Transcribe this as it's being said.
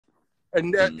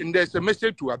And there's a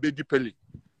message to Abedi Pele.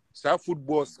 Sa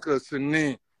football skills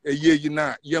ne ye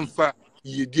na yemfa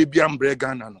ye die biam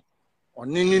Ghana no.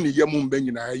 Onini ni yemu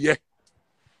mbenyi na ye.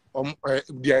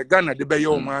 The Ghana de be ye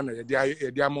o man na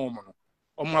ye ama omo no.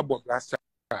 Omo abo Blackstars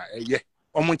ye.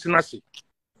 Omo ntinase.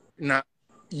 Na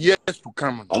years to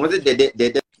come. Omo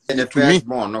the first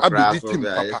born no class so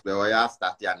we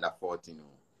start under 14.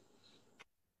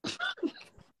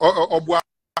 Obwa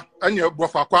anya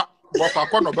bofakwa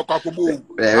no bekwa kobo.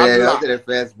 The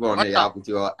first born you have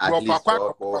to at least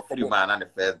for 3 man and the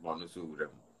first born so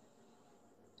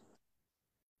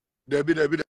Debi.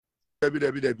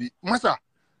 Masa,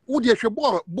 who dey hwe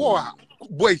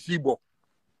boy sibo.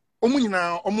 Omu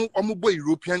nyina omu boy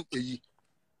European eyi.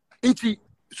 Nti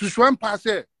susuan pa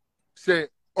say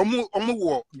omu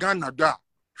wo Ghana da.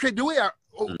 Hwe the way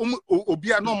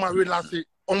obi a normal relax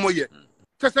omu ye.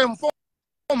 Say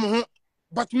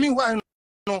but meanwhile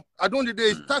no, I don't need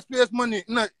the taxpayers money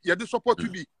na you dey support to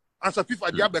be answer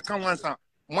FIFA dey abeka wansa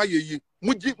mo ye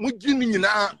muji ni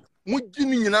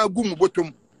nyina gu mu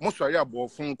botom mo so ya bo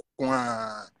fun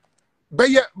kwa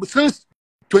be since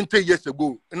 20 years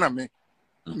ago na me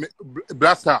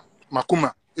Blackstars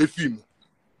makuma efim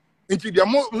into the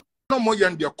no more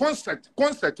than their concert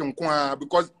kwa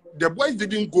because the boys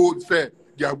didn't go say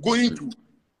they are going to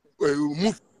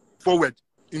move forward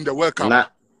in the World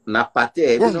Cup. Na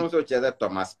Pate, we know so cheze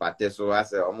Thomas Pate, so I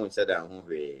say omo said that who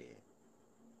we.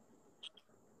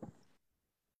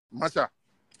 Masa,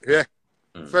 yeah.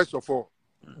 First of all,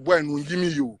 boy no give me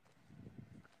you.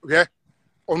 Yeah.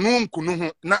 Onu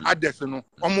nkunu na ades no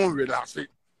omo relax.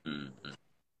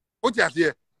 O ti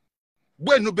ase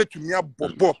boy no betumi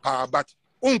abobo pa but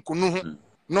nkunu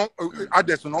no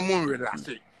ades no omo relax.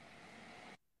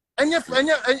 Enya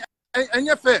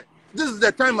fair. This is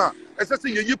the time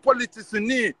especially ye politics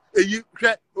ni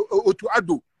Otto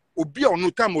Addo obi on no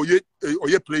time oye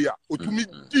player otumi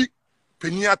di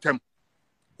peniatem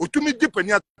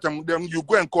then you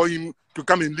go and call him to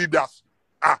come and lead us.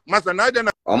 Master na then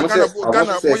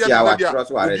Ghana we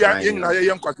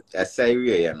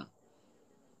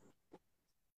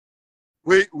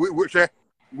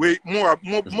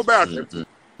more by accept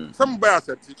some by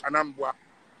accept and I'm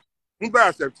by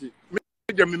accept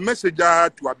me message to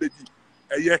Abedi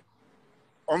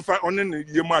on the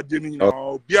Yama Jenny,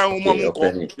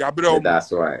 Bia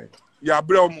that's why. Ya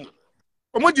Brom.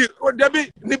 Omoji,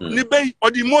 Debbie, Nibe,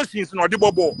 or the emotions, or the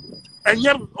bobo, and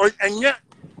yet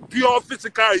pure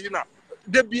physical, you know.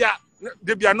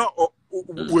 Debia not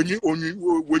when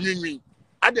you mean.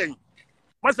 Aden,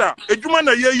 Massa, a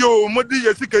Jumana yo,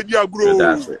 Modi, Sika, grow.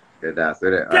 That's it.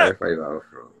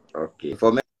 Okay.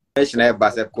 For me,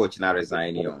 Basset coach now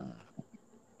resigning.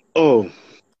 Oh.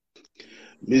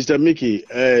 Mr. Mickey,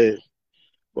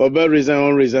 Oba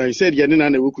resign. He said, Yanina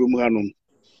and the Wukrum Hanum.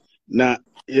 Now,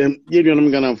 you don't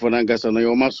get for Nankasa,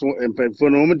 your muscle and for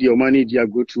no money, dear,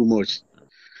 go too much.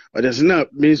 But there's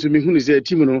not means to me who is a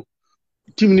Timino,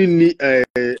 Timini,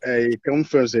 a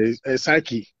conference, a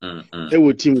psyche, they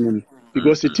were Timon,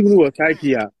 because the team was psyche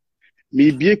here. Me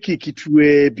be a kick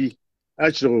to be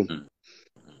actual.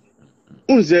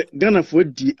 Unze Ghana for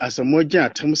the as a moja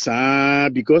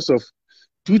Tamsa because of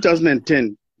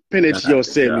 2010 penalty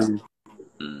yourself.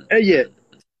 Yeah,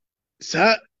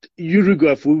 sir,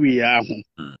 Uruguay for we are.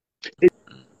 It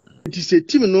is a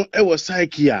team no ever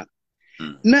psyche.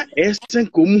 Na Esten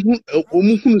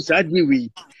Komuhun sadly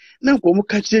we now come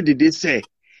catch it, they say.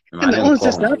 And on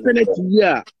says that penalty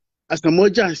here as the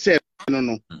moja said,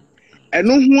 no. And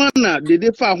no one did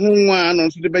they find one on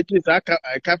the benches.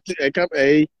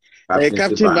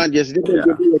 Captain Band yesterday,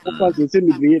 they send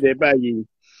me there by you.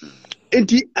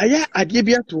 Enti aya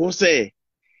adebia to say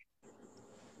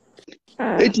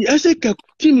enti ase ka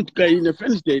team ka in the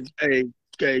first day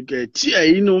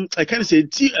you know I can't say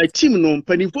a team no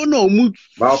panifo no mu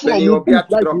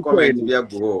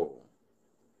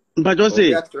but just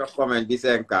say comment this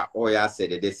enka ya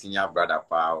said the senior brother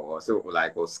pa or so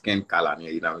like skin color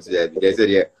you know they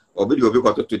said obi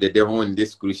got to the devil in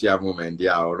this crucial moment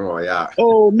media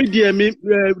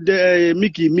the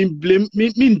Mickey blame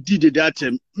did that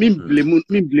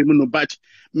blame no but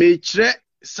me tre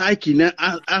psyche na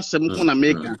asem ko na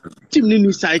make team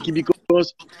ni psyche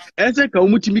because ese ka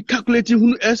omutimi calculating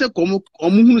hunu ese ko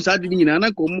omuhunu sa de nyina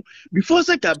na ko before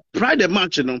say ka pride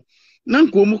match no na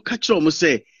ko mu catch omo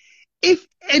say if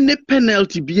any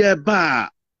penalty be a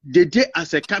bar the day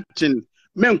as a captain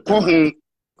men ko hon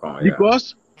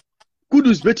because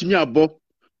Kudus bet me abo.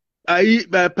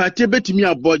 Pate bet me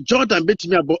abo. Jordan bet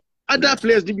me abo. Other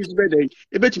players did this better.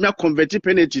 They bet me a converted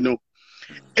penalty, no.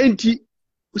 And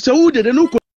so who did no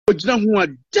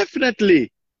definitely.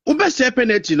 Ube say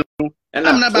penalty, no. And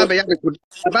I'm not Baba.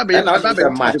 and now it's a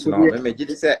match, no. Me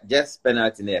just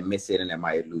penalty and missing and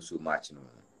might lose so much, no.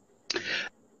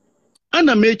 And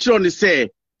I make sure they say,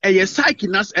 a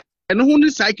psychinas and only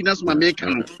psychinas my make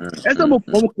as a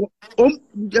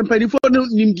penny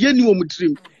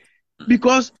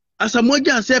because as a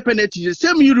moja say penalty, the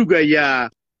same Uruguay, yeah,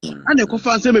 and a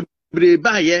conference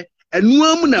by and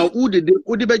no now would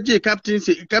be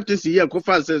captaincy here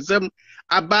conference some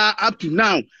about up to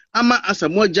now. Ama as a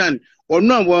mojan or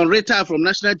no one retire from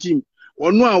national team.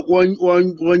 Or no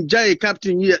one jay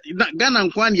captain here. Ghana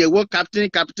and Kwan, you work captain,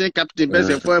 best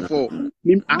and for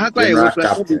Ahaka work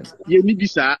ye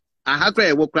nibisa,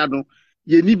 Ahaka work crado,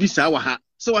 ye nibisa waha.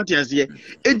 So what is here?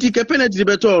 And take a penalty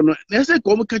better. They say,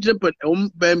 come catch them, but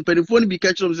telephone be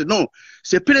catch them. Say, no,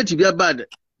 say penalty be bad.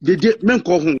 They did men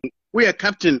call home. We are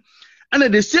captain. And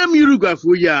at the same Uruguay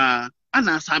for ya, and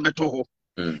as Sabato.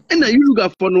 And the Uruguay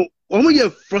for no, you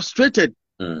frustrated.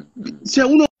 Say,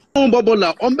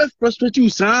 Bobola, frustrate you,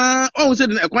 sir. Oh, said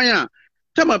in a choir.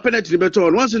 Tell my penalty better.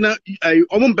 Once in a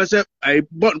person I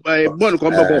born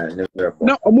combo.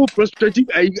 Now, more frustrating.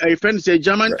 I friend say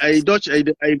German, I Dutch, I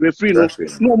referee.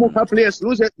 No more players.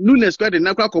 Nunes got a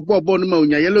knock of Bono,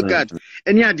 yellow card.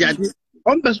 And yeah,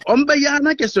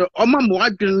 Yana Kessel,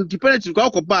 the penalty go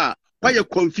bar. Why you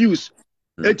confused?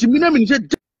 Timina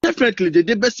said definitely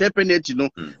the best penalty. No,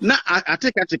 now I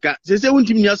take a they say, won't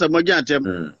you have a mojan?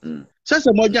 Says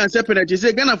a moja and separate.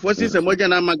 Say Ghana forces a moja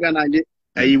and Magana.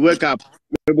 I wake up.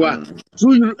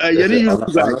 So you they say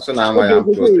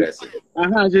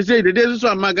the days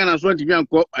of Magana want to be on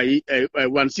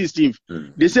 116th.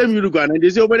 The same Uruguay and they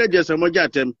say over there just a moja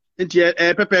attempt. And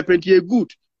pepper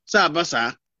good.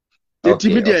 Sabasa. The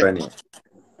timid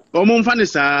Omon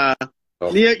Fanisa.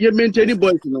 Near you maintain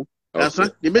boys, you know. That's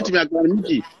not the better me a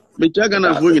community. But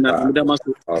Jagana Voyina.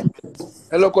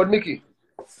 Hello, Kodniki.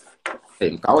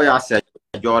 How you say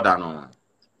Jordan?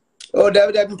 Oh,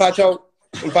 David Mpacho.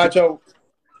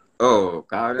 Oh,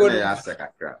 Kawaya say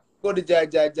kakra. Go to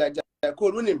Jaja.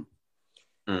 Call him.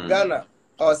 Ghana.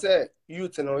 Or say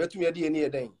youth and all. You me a near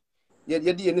then.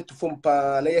 Yet you need to form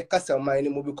pa na ye castle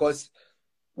mine because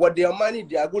what their money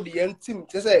they are good the end team.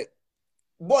 They say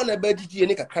born a bed di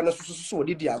any kind so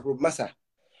did the group massa.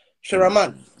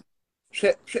 Sheraman.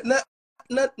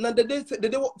 Na the day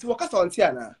to work on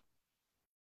Tiana.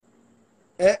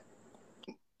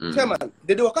 Chairman,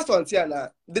 they do a cast on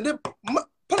Tiana. The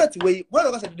penalty way, one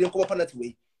of us didn't come penalty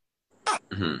way.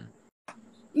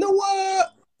 No,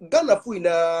 Ghana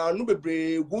Fuina,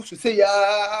 Nubebre, goes to say,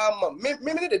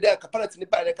 maybe the day penalty in the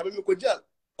pine, coming to jail,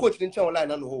 coach in town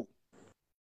line on the whole.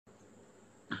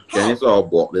 Can it's all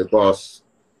bought because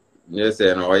yes,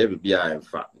 and I ever be in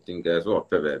fact, I think there's all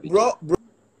pebble.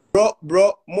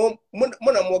 Bro, more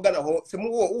Ghana home, some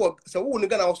more, so who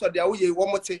Ghana also there, we one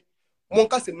more say.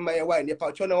 Monka se my wine ne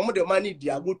pa chona omo de money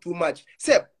dia go too much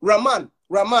say Raman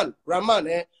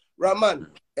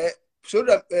so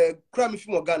that crime fi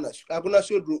mo Ghana aguna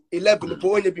so dro 11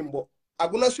 po onye bimbo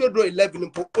aguna so dro 11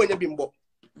 po onye bimbo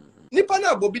nipa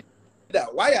na bobi da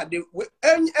why are they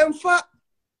emfa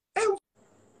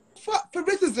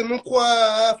favoritism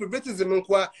kwa hwese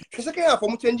kan afọ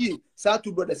mo change sa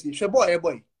two brothers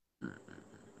hwe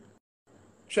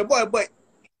boy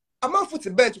Amanfo to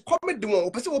bench come the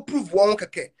one person will prove one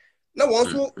keke na one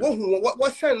so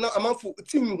what shine na amanfo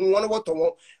team hu one what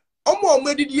on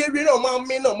omo did ye re na omo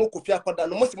me na omo kofi akoda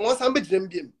no mo se mo san be ginem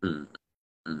biem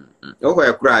oh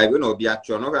we cry we no be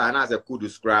actual no na say could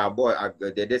describe boy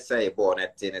they say boy na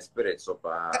ten spirit so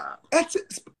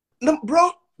no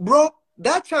bro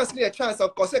that chance near chance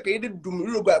of course e did do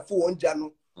Uruguay for one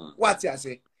jano what you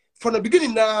say from the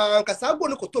beginning na kasa go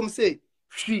no kotom say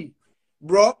she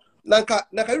bro Naka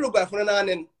Uruguay for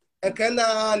an and can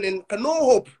no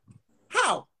hope.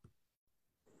 How?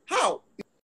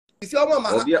 You see,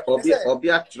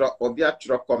 Obia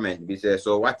comment. We say,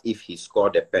 so what if he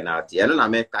scored the penalty? And then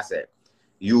America said,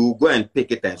 you go and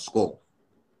pick it and score.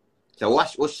 So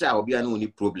what shall be an only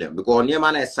problem? Because near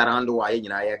man is surrounded by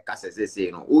say,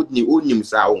 no, Udnim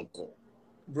sa unko.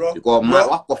 Bro, because my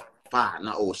walk of far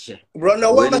now, oh shit. Bro,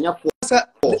 no,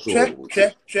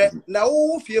 now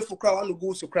all fearful crowd no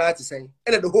go so cry to say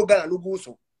and the whole Ghana no go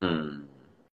so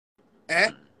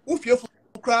who fearful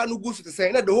crowd no go so to say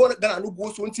and the whole Ghana no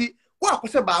go so until what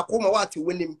was about come what to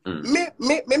win him me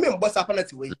boss up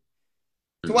penalty way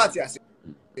to what you say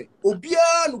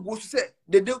obia no go so say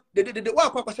the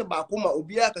what was about come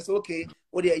obia ka say okay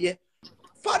what dey here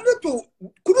father to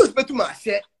could respect to my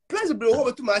share please bro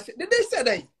over to my share they said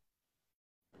that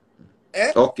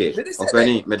okay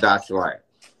okay me that's why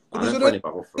and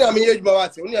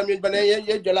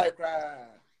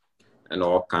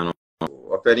all kind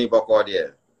of penny buck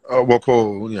there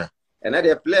Boko, yeah. And then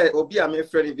they play Obi a me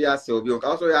friend via so Obi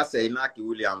also ya say Naki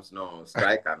Williams no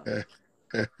striker.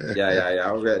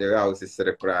 Yeah. Over the house is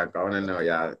the crack. I wanna know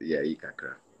you can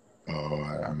crack. Oh,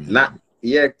 I mean. Now,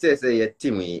 yeah, say a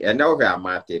Timmy, and now we are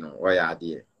Martin or ya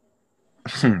dear.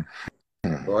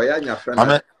 Oh, yeah, your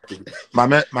friend. My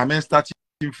man starting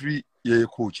free yeah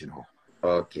coaching.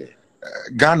 Okay.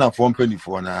 Ghana for penny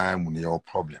for na your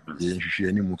problem. Yeah,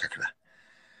 any mukakra.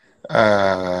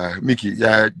 Mickey,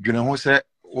 yeah, you know who said,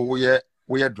 oh,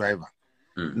 we are driver.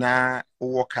 Na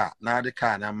car, na the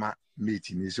car, na ma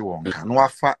meeting is one car. No,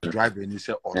 fat driver, and he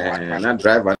said, oh, not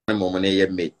driver, no moment, a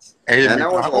mate. And I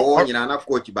was all in an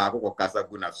coach back or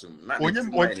Casaguna soon.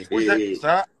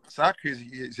 Sir,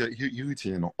 crazy,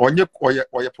 you know, on your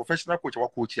professional coach or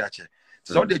coach,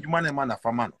 so the human man of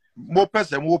a man. More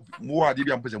person, more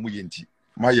adibian person, we ain't.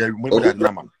 My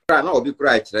man. I know, be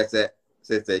right, says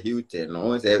a Hilton, no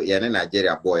one's a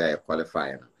Nigeria boy I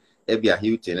qualifying. Maybe a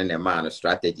Hilton and a man, a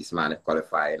strategist man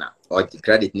qualifying, or the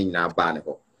credit Nina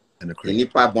Barnacle. And the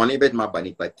Nipa Bonnie bet my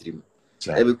bunny by trim.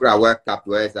 Every crowd work up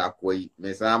where's our quay,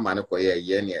 Miss Amanakoya,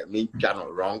 Yen, mean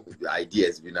channel wrong with the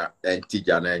ideas, and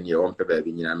Tijana and your own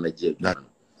baby in a magic. That's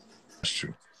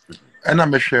true. And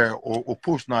I'm a share or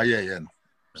post now, yeah.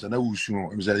 So no soon,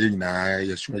 I'm saying,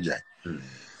 yes,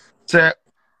 say,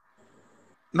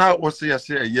 now what's the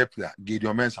say a year player, get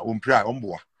your men's own prayer on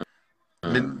board.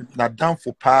 Not down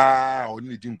for pa or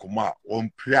needing come out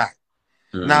on prayer.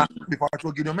 Now, before I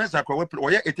told you, your men's are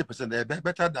 80%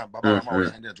 better than Baba.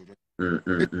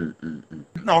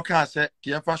 Now, can I say,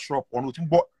 Kiafa shop on nothing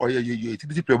but or you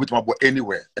play with my boy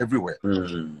anywhere, everywhere,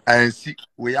 and see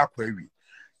where you query.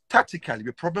 Tactically,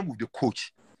 the problem with the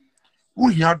coach,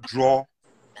 we here draw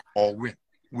or win.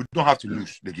 We don't have to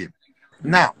lose the game.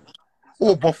 Now,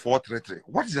 but 4-3-3.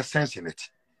 What is the sense in it?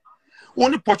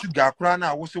 Only Portugal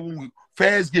now was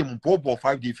first game ball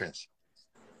 5 defense.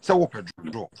 So we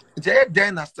draw.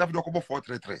 Then I started to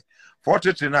 4-3-3.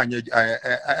 4-3-3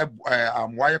 now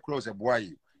wire close a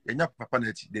boy. And your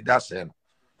papaneti, they that's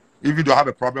even though I have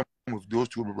a problem with those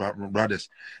two brothers.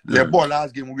 The ball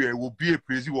last game we will be a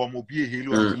crazy one, will be a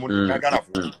halo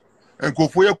and go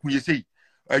for your say.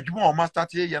 You want to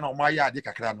start here, you know, my yard,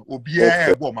 or be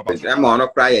a bomb about I'm on a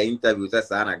prior interview with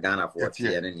Sana Ghana for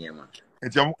TNN.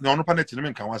 And no penalty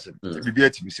can was it. Be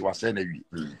at me, was saying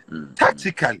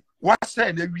tactically, what's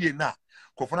saying every now?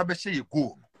 Kofana say you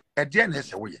go at the end of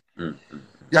the way.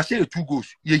 You say 2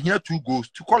 goals, you hear 2 goals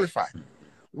to qualify.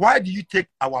 Why do you take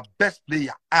our best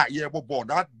player? Yeah, ball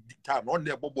that time on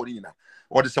there, Boborina,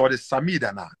 or the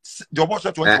Samida now? Your boss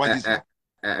 21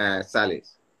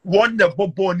 Salis. One the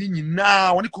bobo ni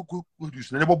now, one could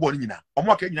produce never born in now. I'm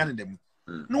working in them.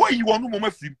 No way you want no more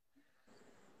free.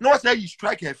 No, say you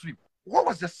strike a free. What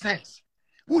was the sense?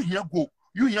 Who here go?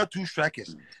 You here 2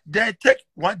 strikers. Then take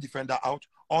 1 defender out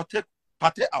or take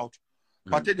Pate out.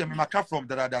 Pate them come from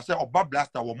that say or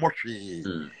Blaster or more.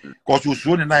 Because you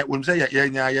soon night when say yeah,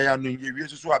 no,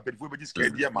 so I bet we just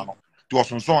get dear man to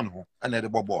us on son and the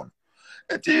born.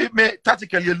 It may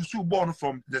tactically you born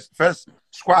from the first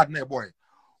squad near boy.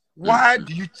 Why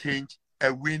do you change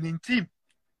a winning team?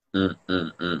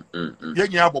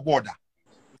 Yeah, border.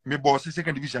 Me boss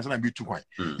second division and be 2 point.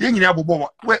 Yeah,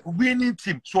 winning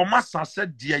team. So Master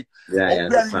said, "Dear,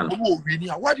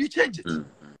 why do you change it?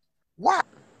 Why?"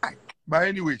 But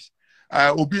anyways,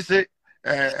 Obi say,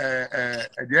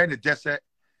 at the end of just say,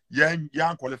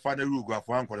 young qualified the Uruguay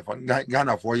for unqualified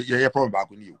Ghana for your problem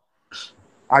back on you.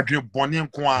 I dream Bonnie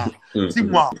and Kwan.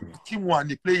 Team one,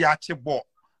 they play actual ball.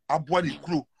 I bought the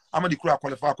crew. I'm the crew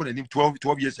qualified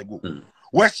 12 years ago.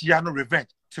 West Yano revenge.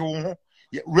 So,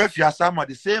 refuse some of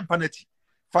the same penalty.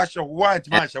 Fashion white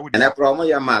man. And I promise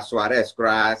you, my Suarez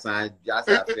cries and just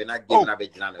have not given a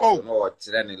big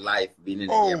training life being in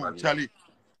the Charlie.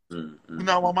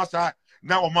 Now, Massa,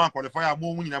 now a man qualify a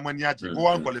moon in a maniac, go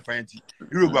on qualifying.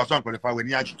 Uruguay qualify when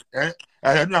Yaji.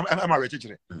 I'm a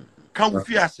retired. Can we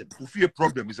fear we fear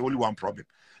problem is only one problem.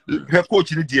 Her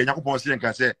coach in the day, Yakupon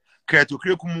can say, care to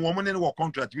create a woman in a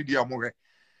contract with the Amore.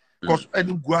 Because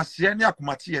any Guasiani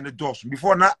Akumati and the doors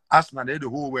before not asking the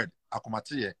whole word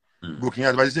Akumati looking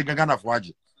at what Ghana for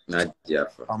Waji. Not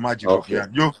Jeff. I'm magic.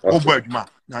 You, oh, bird, man.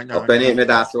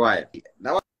 That's why.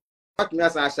 Now, what me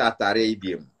as I shot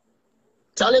Arabian.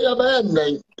 Charlie,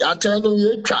 I tell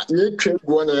you, you trip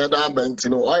one other you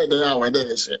know, why they are when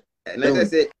they say.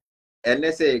 And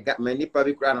they say, got many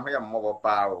public ground where mobile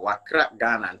power, what crap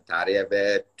Ghana and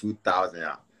Tare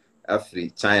 2000 free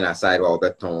China side or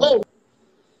beton.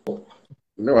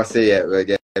 No, I say,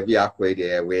 be acquainted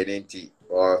there waiting tea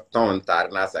or Ton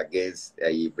Tarnas against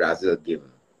a Brazil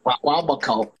game. What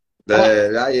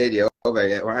The idea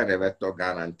over one never talk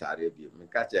Ghana and Tarabia. Me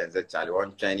catch and say Charlie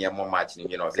one Chinese more match,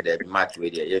 you know, say that match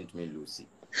with the end me Lucy.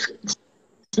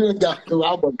 They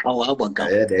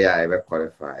are ever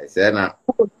qualified. Say now,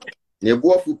 the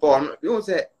boy football, you know,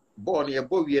 say, born a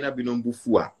boy, we never been on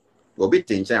before. Or be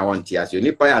tension, I want to ask you,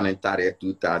 Nipa and entire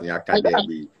 2000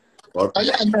 academy.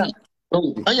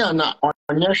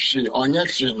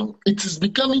 It is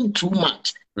becoming too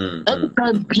much. Every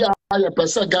time a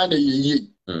person Ghana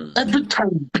every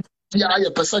time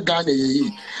a person Ghana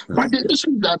but the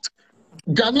issue that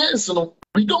Ghanaians, you know,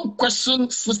 we don't question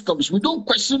systems, we don't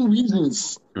question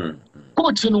reasons.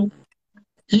 Coach, you know,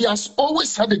 he has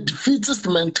always had a defeatist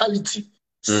mentality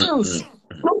since.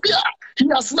 He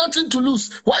has nothing to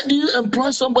lose. Why do you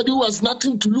employ somebody who has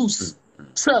nothing to lose?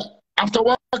 Sir, after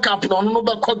World Cup, no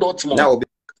Dortmund. Now,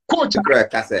 coach,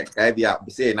 I be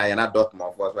say now you're not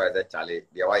Dortmund for why that Charlie.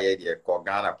 The way you call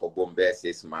Ghana for Bombay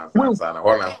 6 months and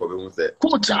Holland for whom say.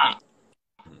 Coach,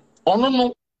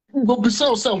 no. Go be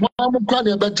so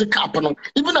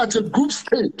even at a group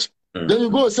stage. Then you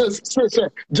go say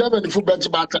Germany for better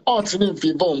but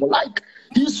like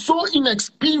he's so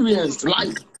inexperienced.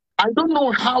 Like I don't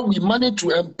know how we managed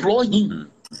to employ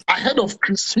him ahead of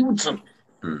Chris Hilton.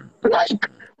 Like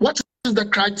what is the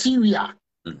criteria?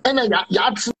 And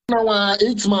that's now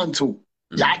 8 months too.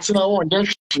 That's now on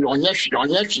Chris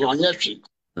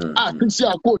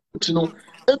coach, you know,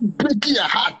 breaking a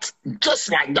heart just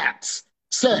like that.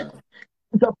 Sir,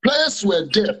 the players were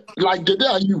there, like the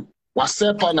day you was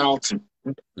set penalty.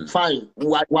 Fine,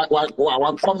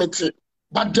 one committee,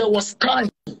 but there was time.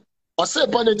 I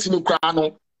said penalty in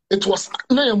Ukraine. It was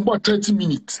about 30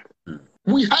 minutes.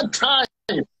 We had time.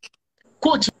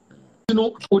 Coach, you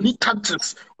know, only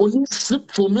tactics, only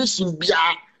slip formation,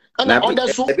 and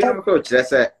also coach.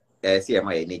 That's a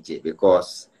my energy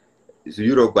because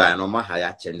Uruguay no matter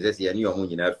how changes, you know,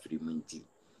 you know, free minty.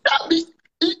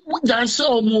 I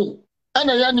saw more,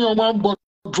 and I knew one ball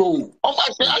draw. Oh,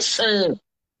 my say,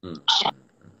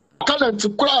 to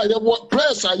cry. What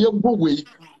press are you going?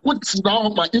 What's now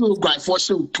my Uruguay for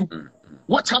show too?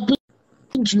 What happened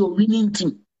to your winning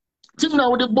team? Team now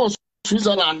with the boss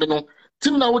Switzerland, no.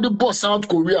 Team now with the boss South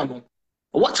Korea, no.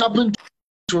 What happened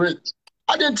to it?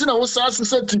 I didn't know what I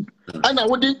team, and I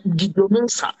would give your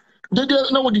mensa. They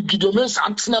didn't know what the give your mensa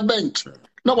at bench.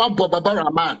 No one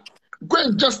Barbara man. Go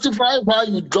and justify why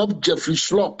you dropped Jeffrey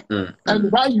Schlupp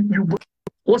and why you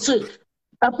what's it?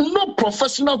 No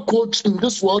professional coach in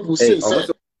this world will say,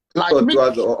 like me.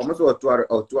 Almost what to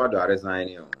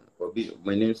resign.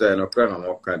 My name is no problem. I'm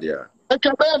okay there.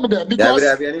 Because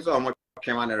any so much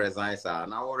can resign, sir.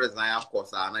 Now resign, of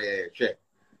course, and I check.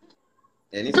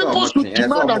 And people should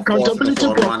demand accountability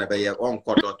from on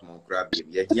Dortmund grab him.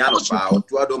 Yeah, about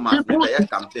to Addo man. They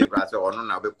campaign grass or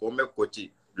no, we come coach.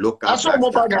 I saw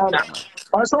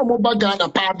Mobile Ghana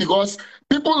because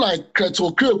people like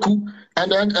Kreto Kreku and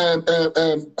then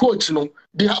coach, you know,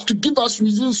 they have to give us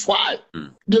reasons why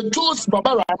they chose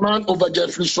Baba Rahman over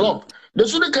Jeffrey Schlupp. They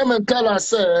shouldn't come and tell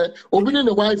us, opening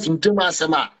the wife in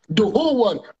Temasema, the whole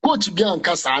one, Coach Bian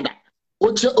Casada.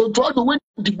 Or try to win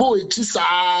the boy,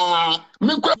 I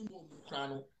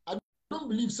don't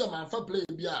believe some man play.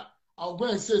 I'll go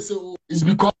and say so. It's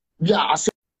because, I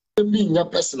say, being a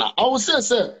personal. I will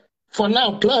say, for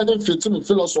now, plan and fit in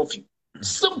philosophy.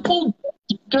 Simple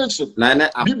education. I'm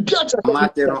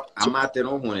idea.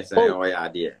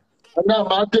 And now,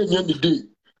 Martin, the day,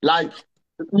 like,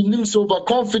 we need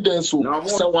overconfidence. No,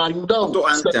 someone down.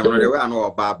 I know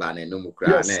about Baba and no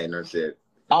Mukrane.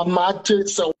 I'm not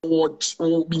saying what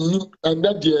we need, and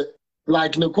that year,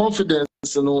 like the confidence,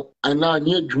 you know, and now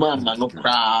near Jumama, no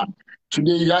cry.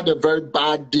 Today, you had a very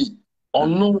bad day. Or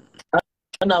no.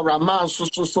 And a Raman,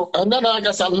 so, and then I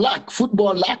guess I lack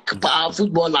football lack,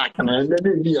 and then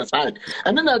they be aside.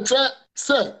 And then I say,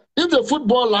 sir, if the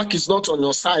football lack is not on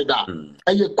your side, and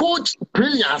your coach,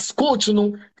 brilliance, coach, you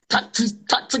know,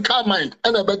 tactical mind,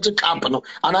 and a better camp, and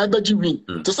I bet you win.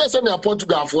 To say something about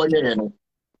Portugal for you know.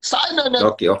 Sign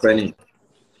okay, opening.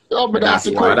 Oh, but that's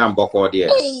the Madam Boko, dear.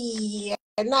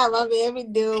 Now, my baby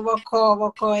do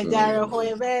Boko, Jaro,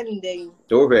 vending.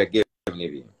 Over give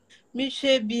me.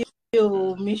 Michelle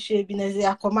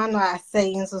Binazia command are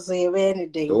saying so any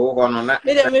day. Oh, on that.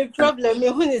 Me problem, me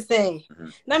who is say.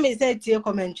 Let me say to your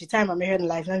commentary time I'm here in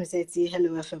life. Let me say to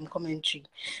Hello FM commentary.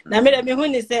 Now me who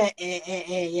is say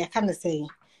I can't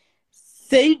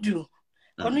say do.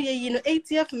 Only you know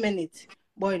 80th minute.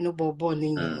 Boy no bobo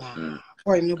ni na.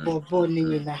 Boy no bobo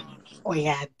ni na. Oh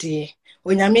yeah dear.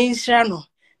 When you mean Shano.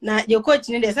 Now your coach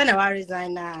need the son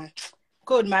resign na.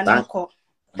 Code man call.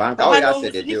 Bank, I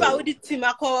said if I would team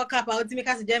I call up, I would make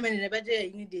us Germany in the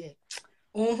budget in there.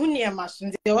 Unhunia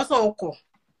machine, there was all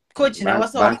coach, and I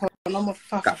was all no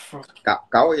for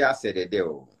Cow, ya said it,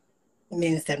 though.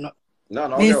 Means no.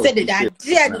 No, Means said that,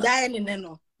 dear, dying in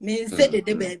no. Means said the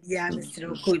baby,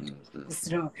 Mr. Coach.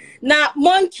 Now,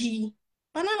 monkey,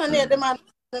 banana near the man,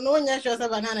 the no one shows a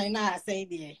banana in our say,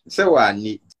 dear. So I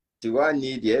need the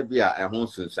Abia and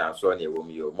Honson Sansoni,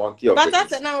 you monkey of but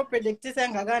that's now predicted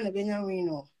and Gagana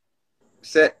Benjamin.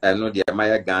 Say, I know the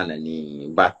Maya Ghana,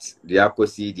 but the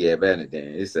Akosi, the Benedict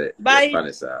is a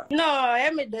Vanessa. No, I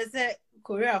mean, there's a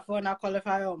Korea for now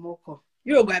qualify or Moko.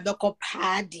 You're going to go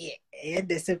party.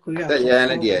 There's a Korea.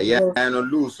 Yeah, and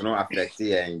lose no affect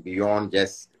and beyond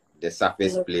just the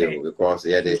surface play because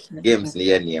the games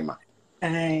near Niema.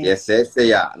 Yes, say,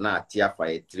 yeah, not tear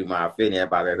fight, 3 months,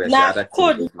 now,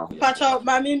 could Patrol,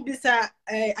 Mammy, Bisa,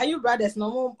 are you brothers?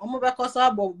 No more because I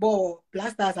bought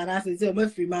Blackstars and I said, I'm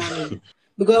free man.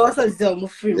 Because I was also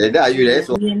free. There you there,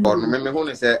 so remember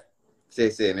who say,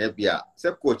 Nebia, say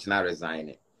coach now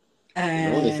resign.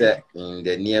 Only say in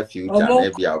the near future,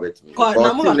 maybe I'll wait me.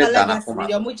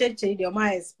 Your much change your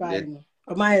mind spine.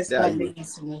 Or my spine.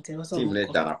 Team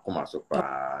let Dana come so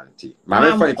far.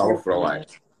 My friend, for a while.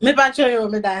 Me patrol you,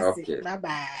 me dance. Okay. Bye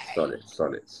bye.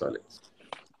 Solid.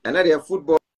 And then the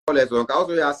football.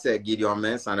 Also, I said, Gideon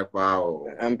Mensah and Pao.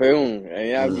 I'm paying.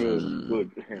 Yeah,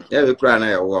 good. Yeah, we cry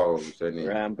now. Wow,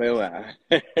 I'm paying.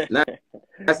 Now,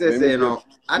 I say, no,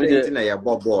 I didn't know your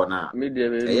Bob now.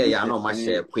 Yeah, I know my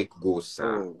share quick goals,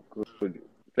 sir. Good.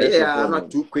 Yeah, I'm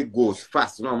not too quick goals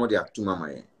fast. No more, they are too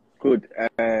mama. Good.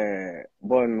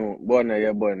 Born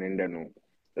in the no.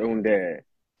 On the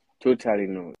totally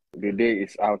no. The day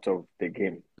is out of the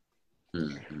game.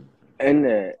 And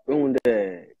on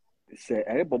the say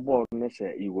I ball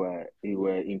say you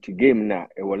were into game now,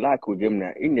 it was like a game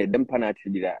now in the them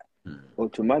penalty that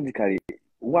automatically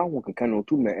one who can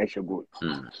two me extra goal.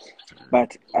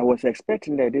 But I was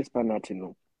expecting that this penalty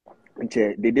no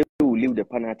until the day will leave the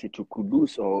penalty to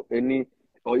Kudus or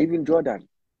even Jordan.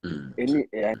 Any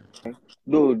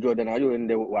though Jordan are you in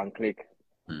the one click.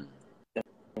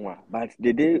 But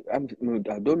the day I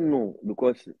don't know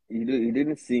because he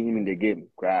didn't see him in the game.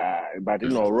 But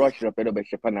rush up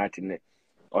a penalty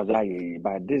or that.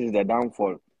 But this is the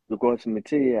downfall because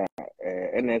Materia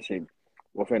NSA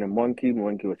was a monkey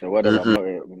or whatever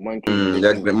monkey.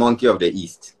 The monkey of the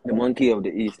east. The monkey of the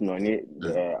east, no,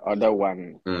 the other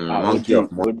one. Monkey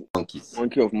of monkeys.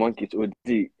 Monkey of monkeys.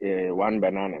 One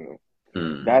banana.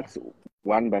 That's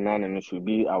one banana should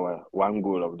be our one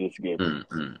goal of this game.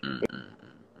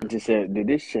 It is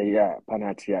the share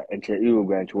penalty and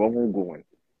Uruguay to one go on.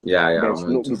 Yeah.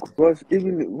 No, because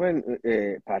even when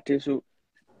Partiso,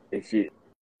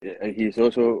 he's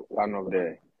also one of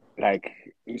the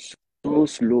it's so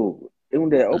slow. Even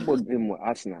the elbow game with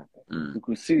Arsenal, you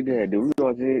could see there the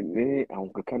real they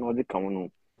cannot come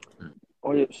on.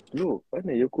 Oh, it's slow. When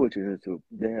you coach,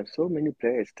 they have so many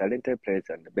players, talented players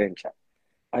on the bench.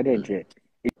 I didn't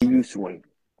use one,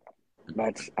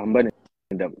 but I'm going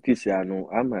them no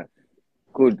I'm a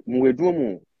good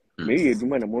mwedumo me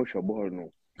yeduma na mo hweball no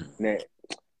na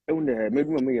even the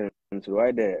meduma me so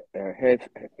why the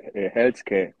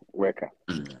healthcare worker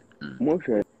mo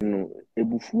hwe no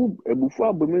ebufu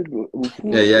abomedo ebufu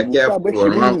yeah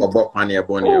man obo kwan e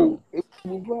boni o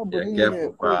ebufu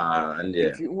abomedo and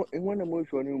when mo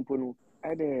hwe no mpo no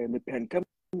ade me pentem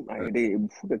I dey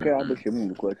ebufu the guy abehemu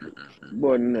because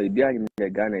born no ibi anyi the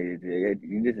Ghana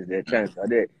this is their chance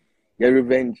ade your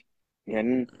revenge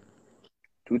in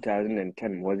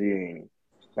 2010 was it?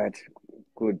 But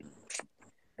good.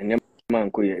 And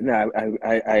man, I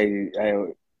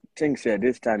think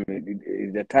this time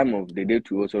is the time of the day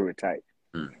to also retire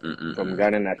from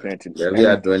Ghana national team. Yeah, we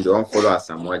are doing the one follow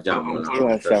Samoa Jam.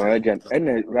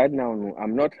 And right now, no,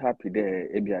 I'm not happy there.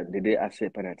 The day I say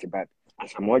penalty, but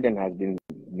Samoa Jam has been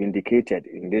vindicated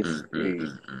in this.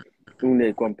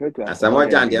 Compared to Samoa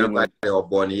Jam, they are quite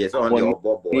born. Yes, on your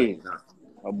boy.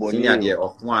 Senior dear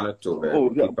of one or two.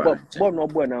 No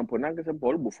boy now, Ponanga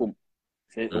Paul Buffum.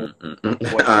 Say, no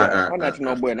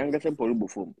boy, Nanga Paul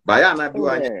Buffum. Bayana do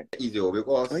easy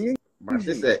because my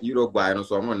sister Uruguay no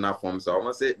so not from so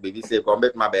almost say baby say come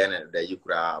back my banner that you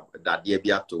grab that dear be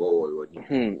to all.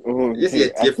 You see a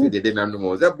tip the dinner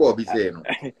no that Bobby say no.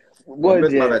 Boy,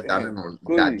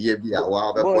 that dear be a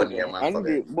while before near my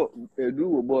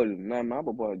do ball, my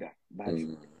ball that. But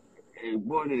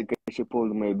ball the cash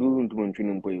pole may do to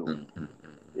mention for you.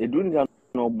 A doing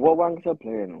no Bobank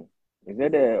player no. Is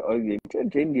that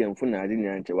a Indian for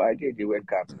Nadine? Why did you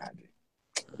wake up?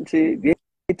 See, the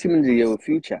team in your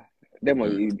future. Them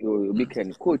will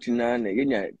become coach now,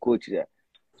 and coach there.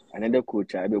 Another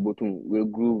coach I be able to will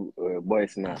groove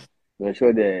boys now. We're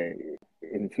sure the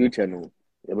in future no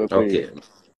Okay.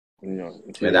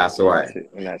 That's why.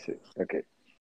 Okay.